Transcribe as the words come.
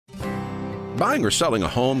Buying or selling a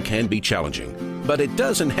home can be challenging, but it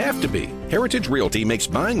doesn't have to be. Heritage Realty makes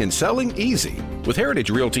buying and selling easy. With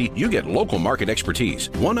Heritage Realty, you get local market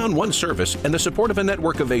expertise, one-on-one service, and the support of a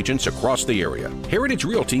network of agents across the area. Heritage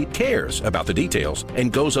Realty cares about the details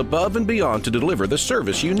and goes above and beyond to deliver the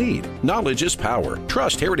service you need. Knowledge is power.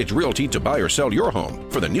 Trust Heritage Realty to buy or sell your home.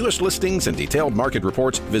 For the newest listings and detailed market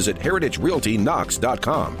reports, visit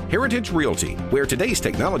heritagerealtyknox.com. Heritage Realty, where today's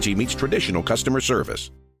technology meets traditional customer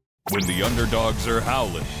service. When the underdogs are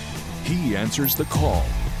howling, he answers the call.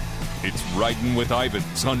 It's Ridin with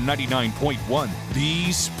Ivens on 99.1,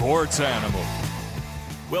 the sports animal.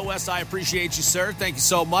 Will West, I appreciate you, sir. Thank you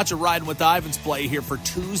so much. A Ridin with Ivens play here for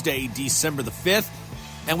Tuesday, December the 5th.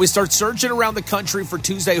 And we start searching around the country for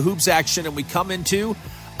Tuesday hoops action, and we come into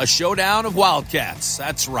a showdown of Wildcats.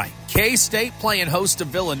 That's right. K-State playing host to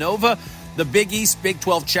Villanova. The Big East Big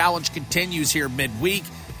 12 Challenge continues here midweek.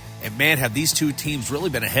 And, man, have these two teams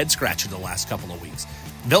really been a head-scratcher the last couple of weeks.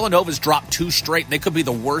 Villanova's dropped 2 straight, and they could be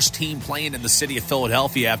the worst team playing in the city of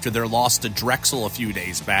Philadelphia after their loss to Drexel a few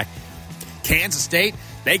days back. Kansas State,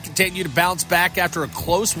 they continue to bounce back after a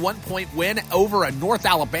close 1-point win over a North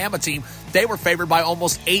Alabama team they were favored by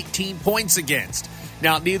almost 18 points against.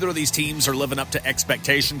 Now, neither of these teams are living up to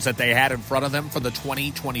expectations that they had in front of them for the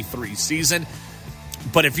 2023 season.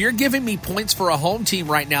 But if you're giving me points for a home team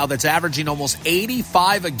right now that's averaging almost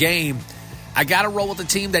 85 a game, I got to roll with a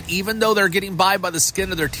team that even though they're getting by the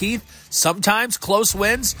skin of their teeth, sometimes close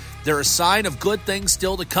wins, they're a sign of good things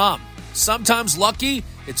still to come. Sometimes lucky,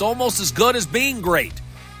 it's almost as good as being great.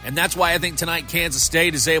 And that's why I think tonight Kansas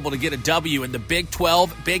State is able to get a W in the Big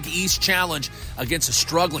 12 Big East Challenge against a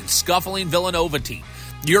struggling, scuffling Villanova team.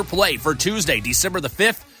 Your play for Tuesday, December the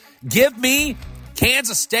 5th, give me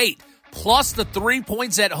Kansas State plus the 3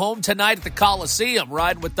 points at home tonight at the Coliseum.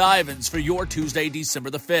 Ride with Ivens for your Tuesday, December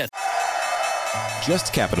the 5th.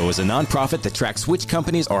 Just Capital is a nonprofit that tracks which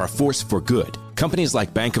companies are a force for good. Companies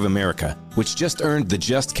like Bank of America, which just earned the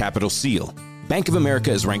Just Capital seal. Bank of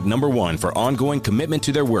America is ranked number 1 for ongoing commitment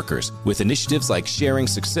to their workers with initiatives like Sharing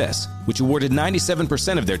Success, which awarded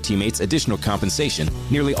 97% of their teammates additional compensation,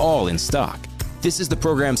 nearly all in stock. This is the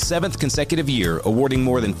program's 7th consecutive year, awarding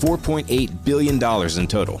more than $4.8 billion in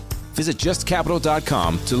total. Visit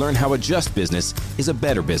justcapital.com to learn how a just business is a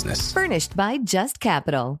better business. Furnished by Just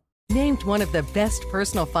Capital. Named one of the best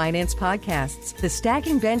personal finance podcasts, The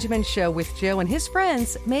Stacking Benjamin Show with Joe and his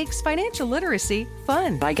friends makes financial literacy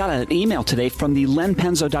fun. I got an email today from the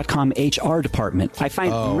lenpenzo.com HR department. I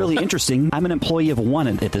find really interesting. I'm an employee of one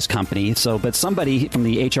at this company, but somebody from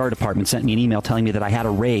the HR department sent me an email telling me that I had a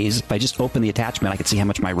raise. If I just opened the attachment, I could see how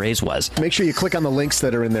much my raise was. Make sure you click on the links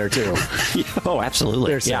that are in there, too. Oh,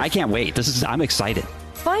 absolutely. Yeah, I can't wait. I'm excited.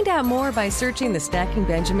 Find out more by searching the Stacking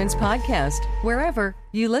Benjamins podcast, wherever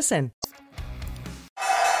you listen.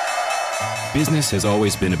 Business has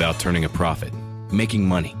always been about turning a profit, making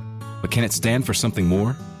money. But can it stand for something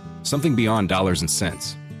more? Something beyond dollars and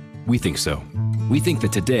cents? We think so. We think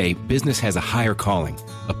that today, business has a higher calling,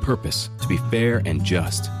 a purpose to be fair and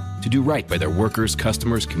just, to do right by their workers,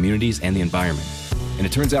 customers, communities, and the environment. And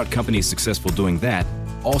it turns out companies successful doing that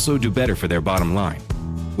also do better for their bottom line.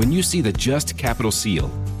 When you see the Just Capital seal,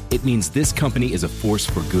 it means this company is a force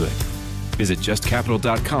for good. Visit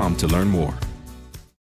justcapital.com to learn more.